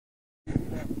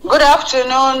Good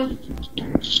afternoon.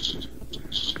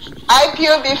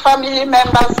 Ipob family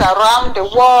members around the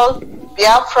world,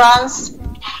 Biafrans,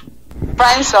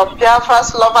 friends of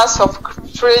Biafra, lovers of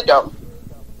freedom.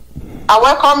 I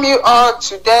welcome you all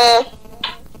today.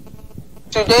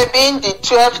 Today being the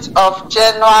 12th of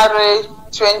January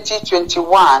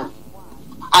 2021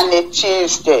 and a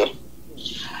Tuesday.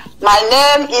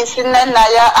 My name is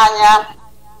Finanace.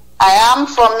 I am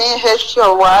from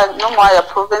Ipob, Numwaya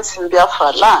province in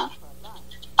Biafra land.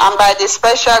 And by the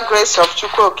special grace of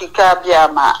Chukwu Okike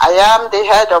Abiyama, I am the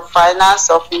head of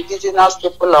finance of indigenous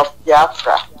people of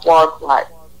Biafra worldwide.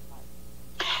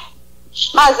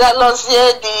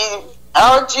 Mazalozie, the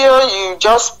audio you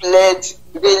just played,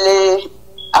 really,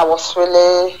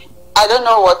 I don't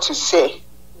know what to say.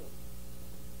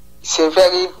 It's a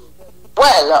very,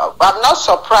 well, I'm not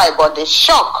surprised, but the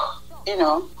shock,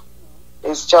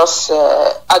 it's just,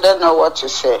 I don't know what to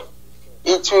say.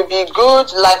 It will be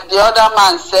good, like the other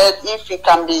man said, if it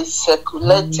can be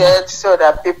circulated so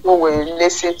that people will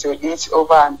listen to it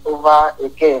over and over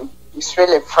again. It's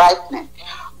really frightening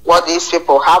what these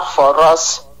people have for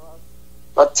us.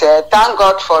 But thank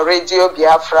God for Radio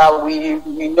Biafra.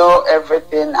 We know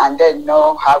everything and then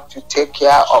know how to take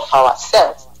care of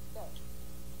ourselves.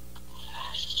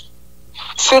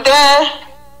 Today,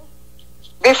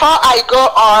 before I go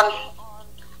on,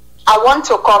 I want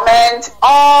to commend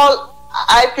all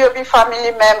Ipob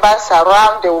family members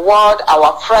around the world,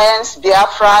 our friends,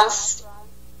 Biafrans,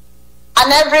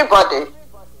 and everybody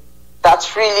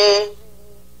that really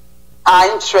are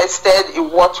interested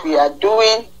in what we are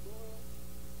doing.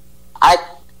 I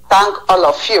thank all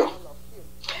of you.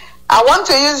 I want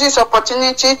to use this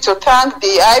opportunity to thank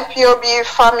the Ipob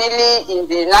family in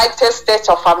the United States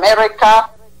of America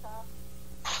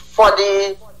for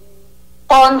the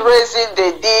fundraising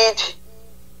they did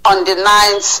on the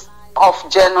 9th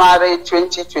of January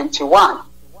 2021.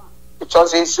 It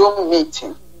was a Zoom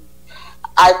meeting.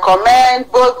 I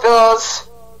commend both those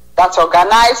that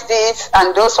organized it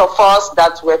and those of us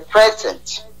that were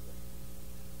present.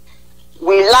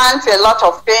 We learned a lot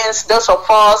of things. Those of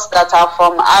us that are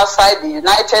from outside the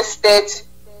United States,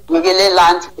 we really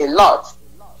learned a lot.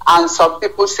 And some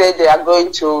people say they are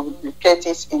going to duplicate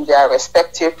it in their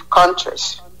respective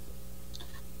countries.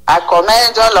 I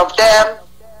commend all of them.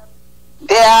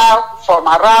 They are from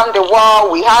around the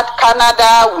world. We had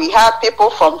Canada, we had people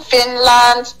from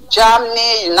Finland,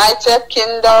 Germany, United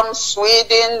Kingdom,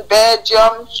 Sweden,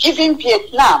 Belgium, even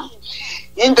Vietnam,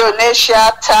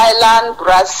 Indonesia, Thailand,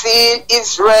 Brazil,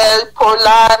 Israel,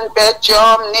 Poland,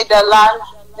 Belgium, Netherlands,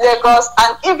 Lagos,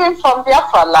 and even from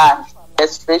Biafra land.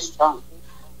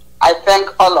 I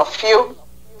thank all of you.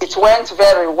 It went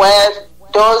very well.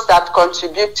 Those that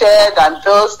contributed and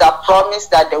those that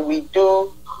promised that they will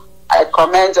do, I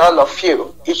commend all of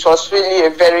you. It was really a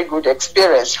very good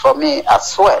experience for me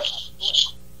as well.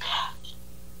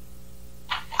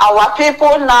 Our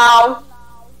people now,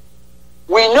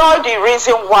 we know the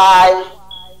reason why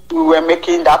we were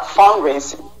making that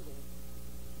fundraising.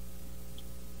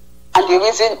 And the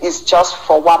reason is just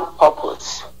for one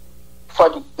purpose, for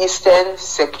the Eastern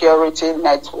Security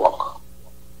Network.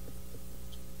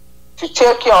 To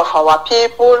take care of our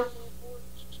people,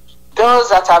 those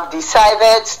that have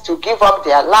decided to give up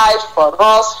their lives for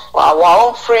us, for our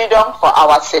own freedom, for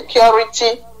our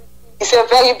security, is a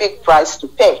very big price to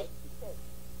pay.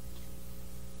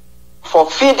 For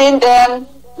feeding them,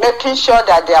 making sure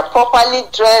that they are properly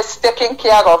dressed, taking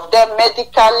care of them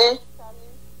medically,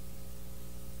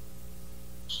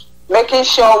 making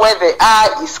sure where they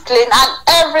are is clean, and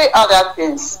every other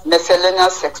things,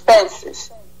 miscellaneous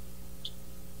expenses.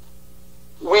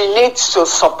 We need to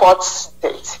support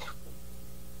state.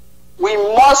 We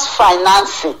must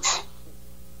finance it.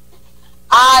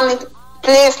 And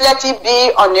please let it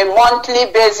be on a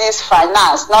monthly basis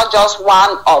finance, not just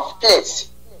one-off place.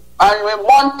 On a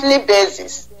monthly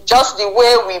basis, just the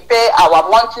way we pay our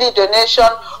monthly donation,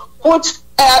 put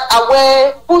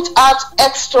out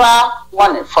extra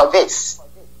money for this.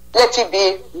 Let it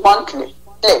be monthly,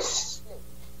 please.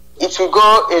 It will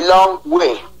go a long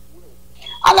way.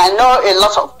 And I know a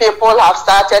lot of people have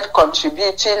started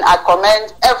contributing. I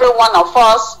commend every one of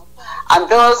us and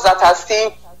those that are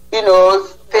still,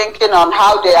 thinking on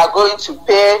how they are going to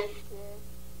pay.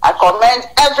 I commend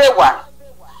everyone.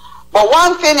 But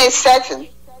one thing is certain.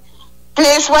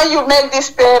 Please, when you make these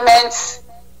payments,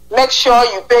 make sure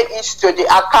you pay it to the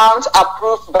account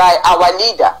approved by our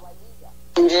leader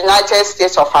in the United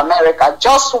States of America.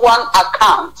 Just one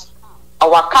account.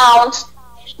 Our account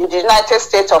in the United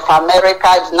States of America,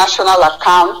 the national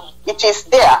account, it is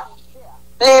there.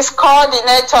 Please,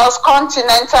 coordinators,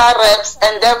 continental reps,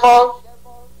 endeavor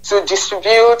to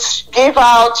distribute, give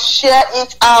out, share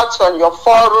it out on your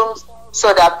forums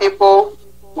so that people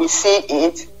will see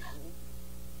it.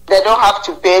 They don't have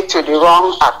to pay to the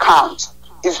wrong account.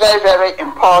 It's very, very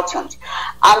important.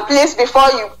 And please, before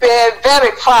you pay,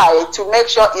 verify to make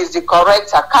sure it's the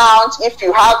correct account. If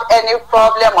you have any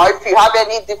problem or if you have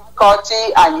any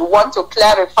difficulty and you want to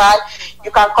clarify,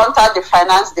 you can contact the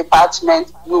finance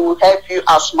department. We will help you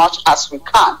as much as we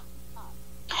can.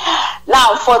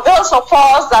 Now, for those of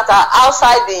us that are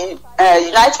outside the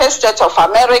United States of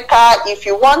America, if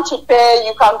you want to pay,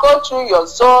 you can go through your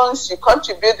zones, you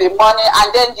contribute the money,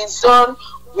 and then the zone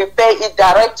we pay it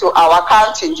direct to our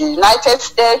account in the United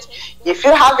States. If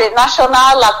you have a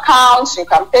national account, you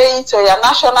can pay it to your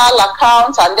national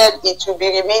account, and then it will be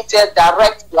remitted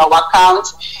direct to our account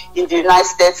in the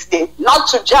United States, not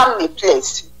to Germany,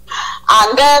 please.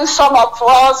 And then some of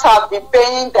us have been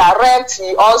paying direct.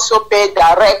 You also pay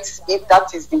direct if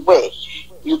that is the way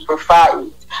you prefer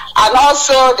it. And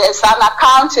also there's an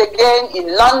account again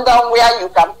in London where you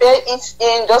can pay it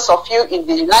in, those of you in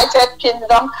the United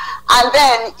Kingdom, and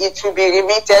then it will be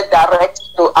remitted direct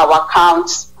to our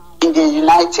accounts in the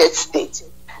United States.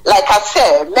 Like I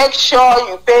said, make sure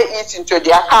you pay it into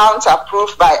the account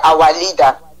approved by our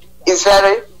leader. It's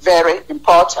very, very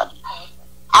important.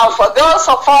 And for those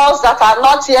of us that are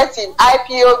not yet in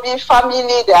IPOB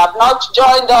family, they have not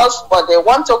joined us, but they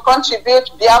want to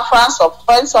contribute, Biafrans or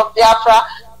friends of Biafra,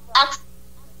 ask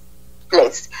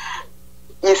place.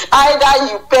 It's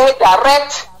either you pay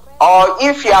direct, or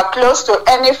if you are close to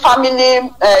any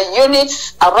family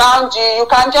units around you, you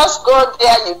can just go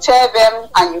there, you tell them,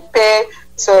 and you pay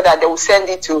so that they will send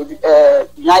it to the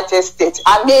United States.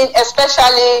 I mean,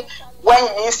 especially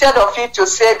when instead of you to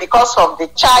say because of the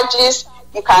charges,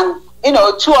 you can, 2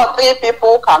 or 3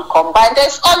 people can combine.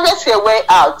 There's always a way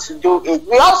out to do it.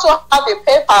 We also have a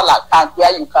PayPal account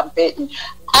where you can pay it.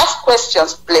 Ask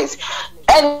questions, please.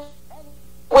 Any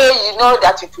way you know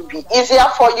that it will be easier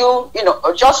for you,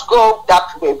 just go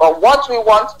that way. But what we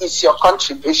want is your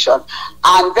contribution.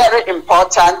 And very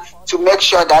important to make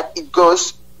sure that it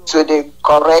goes to the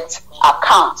correct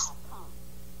account.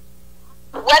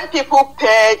 When people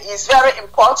pay, it's very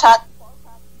important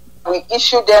we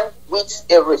issue them with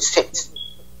a receipt.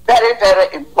 Very,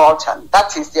 very important.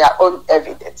 That is their own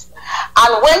evidence.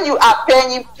 And when you are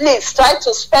paying, please try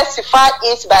to specify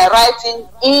it by writing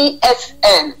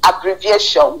ESN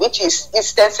abbreviation, which is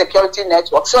Eastern Security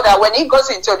Network, so that when it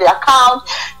goes into the account,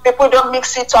 people don't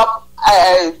mix it up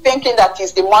thinking that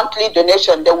is the monthly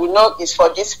donation. They will know it's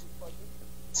for this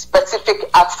specific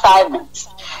assignment.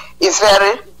 It's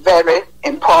very, very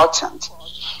important.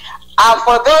 And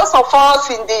for those of us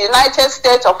in the United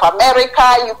States of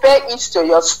America, you pay it to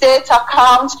your state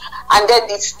account, and then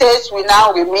the state will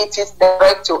now remit it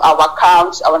direct to our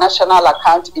account, our national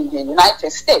account in the United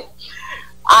States.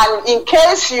 And in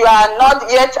case you are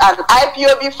not yet an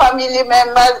IPOB family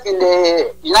member in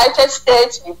the United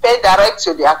States, you pay direct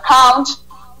to the account.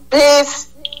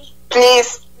 Please,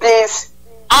 please, please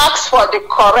ask for the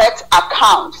correct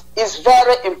account. It's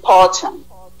very important.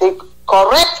 The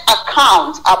correct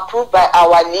account approved by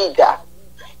our leader.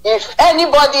 If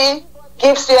anybody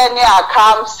gives you any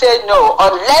account, say no,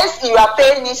 unless you are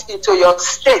paying it into your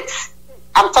state.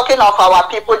 I'm talking of our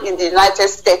people in the United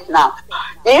States now.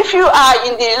 If you are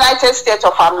in the United States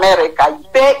of America, you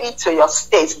pay it to your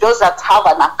state. Those that have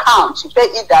an account, you pay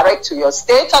it direct to your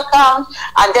state account,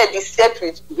 and then the state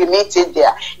will remit it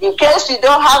there. In case you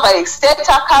don't have a state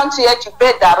account yet, you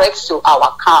pay direct to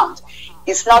our account.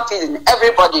 It's not in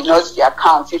everybody knows the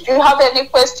account. If you have any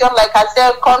question, like I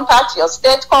said, contact your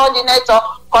state coordinator,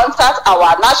 contact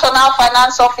our national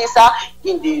finance officer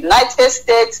in the United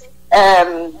States,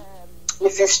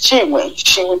 Mrs. Chinwe.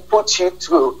 She will put you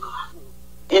through.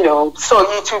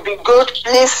 So it will be good.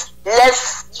 Please,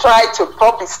 let's try to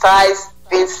publicize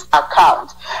this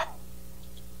account.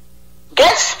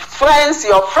 Get friends,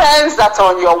 your friends that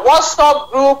are on your WhatsApp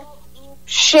group,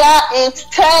 share it,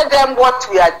 tell them what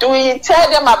we are doing, tell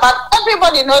them about,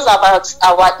 everybody knows about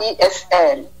our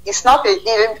ESN. It's not a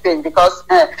hidden thing because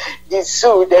the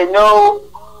zoo, they know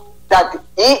that the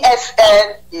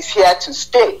ESN is here to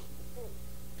stay.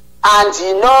 And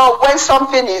when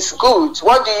something is good,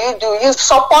 what do? You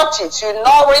support it, you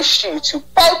nourish it, you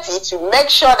pet it, you make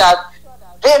sure that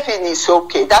everything is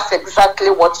okay. That's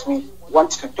exactly what we want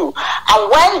to do.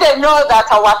 And when they know that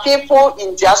our people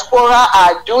in diaspora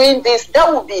are doing this, they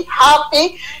will be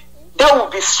happy, they will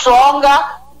be stronger,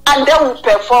 and they will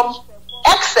perform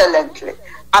excellently.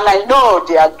 And I know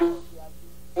they are doing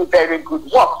very good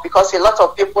work because a lot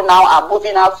of people now are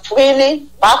moving out freely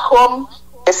back home.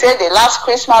 They say the last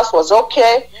Christmas was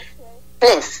okay.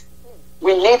 Please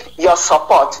we need your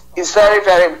support. It's very,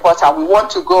 very important. We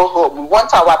want to go home. We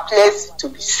want our place to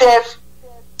be safe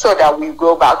so that we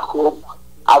go back home.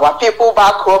 Our people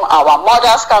back home, our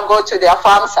mothers can go to their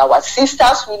farms, our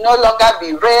sisters will no longer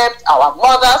be raped, our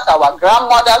mothers, our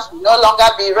grandmothers will no longer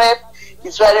be raped.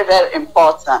 It's very, very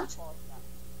important.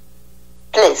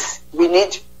 Please, we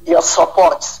need your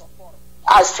support.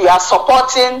 As you are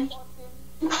supporting,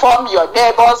 inform your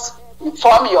neighbors,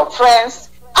 inform your friends,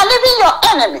 and even your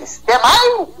enemies. They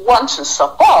might want to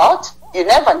support, you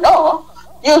never know.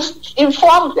 You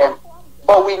inform them.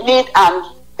 But we need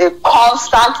a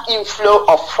constant inflow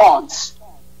of funds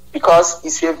because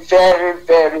it's a very,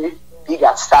 very big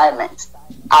assignment.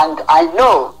 And I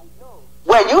know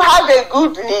when you have a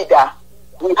good leader,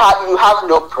 you have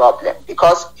no problem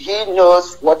because he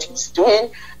knows what he's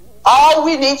doing. All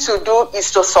we need to do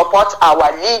is to support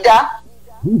our leader,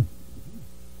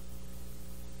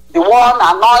 the one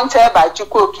anointed by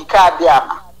Chukwu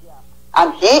Kikabiama.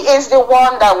 And he is the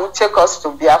one that will take us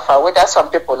to Biafra, whether some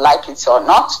people like it or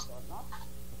not.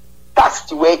 That's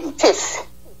the way it is.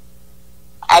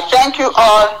 I thank you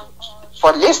all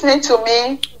for listening to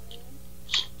me.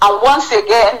 And once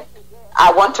again,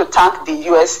 I want to thank the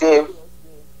USA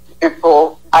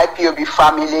people, IPOB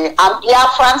family, and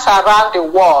Biafrans around the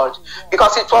world.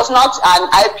 Because it was not an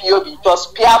IPOB, it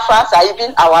was Biafrans, and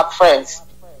even our friends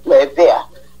were there.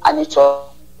 And it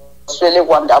was really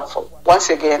wonderful. Once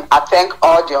again, I thank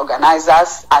all the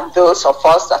organizers and those of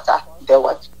us that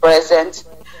were present.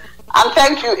 And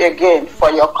thank you again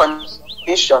for your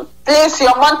contribution. Please,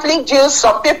 your monthly dues,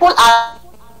 some people are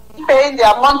paying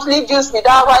their monthly dues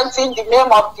without writing the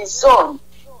name of the zone.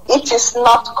 It is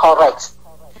not correct.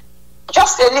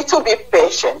 Just a little bit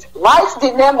patient. Write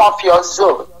the name of your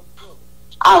zone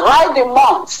and write the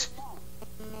month.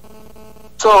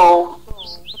 So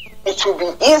it will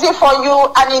be easy for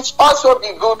you and it also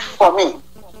be good for me.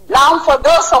 Now for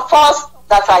those of us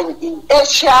that are in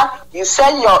Asia, you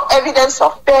send your evidence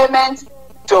of payment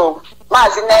to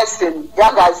Finanace in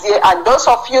Yagazie, and those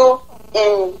of you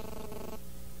in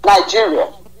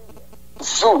Nigeria,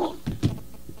 Zoom,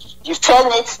 you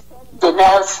send it to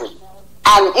Nelson.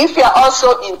 And if you are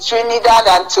also in Trinidad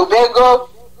and Tobago,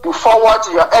 you forward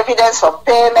your evidence of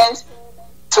payment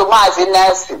to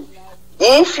Finanace.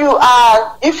 If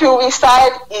you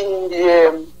reside in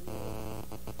the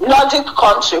Nordic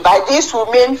country, by this we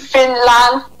mean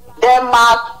Finland,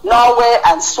 Denmark, Norway,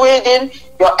 and Sweden,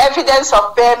 your evidence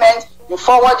of payment, you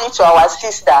forward it to our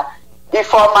sister,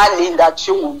 Ifeoma Linda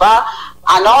Chumuba.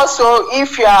 And also,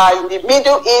 if you are in the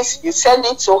Middle East, you send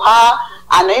it to her.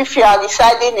 And if you are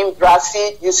residing in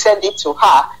Brazil, you send it to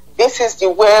her. This is the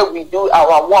way we do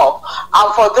our work.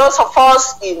 And for those of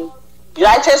us in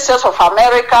United States of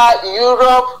America,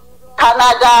 Europe,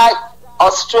 Canada,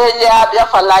 Australia,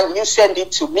 Biafra, you send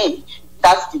it to me.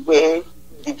 That's the way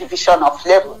the division of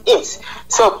labor is.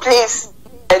 So please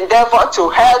endeavor to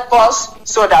help us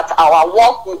so that our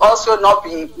work will also not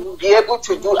be able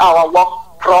to do our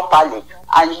work properly,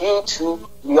 and you too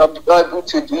will be able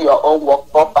to do your own work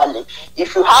properly.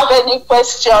 If you have any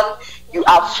question, you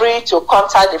are free to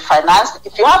contact the finance.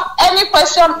 If you have any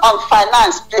question on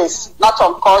finance, please, not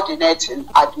on coordinating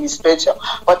administration,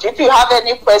 but if you have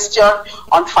any question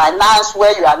on finance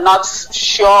where you are not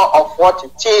sure of what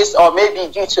it is, or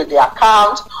maybe due to the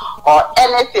account or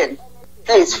anything,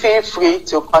 please feel free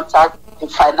to contact the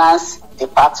finance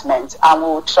department, and we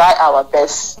will try our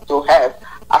best to help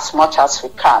as much as we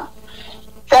can.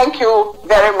 Thank you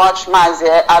very much, Mazi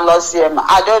Aloziem.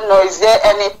 I don't know, is there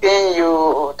anything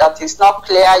that is not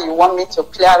clear you want me to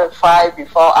clarify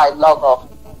before I log off?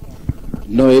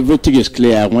 No, everything is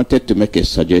clear. I wanted to make a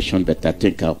suggestion, but I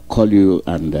think I'll call you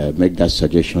and make that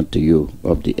suggestion to you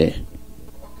off the air.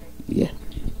 Yeah.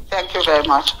 Thank you very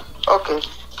much. Okay.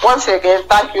 Once again,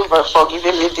 thank you for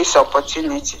giving me this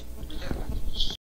opportunity.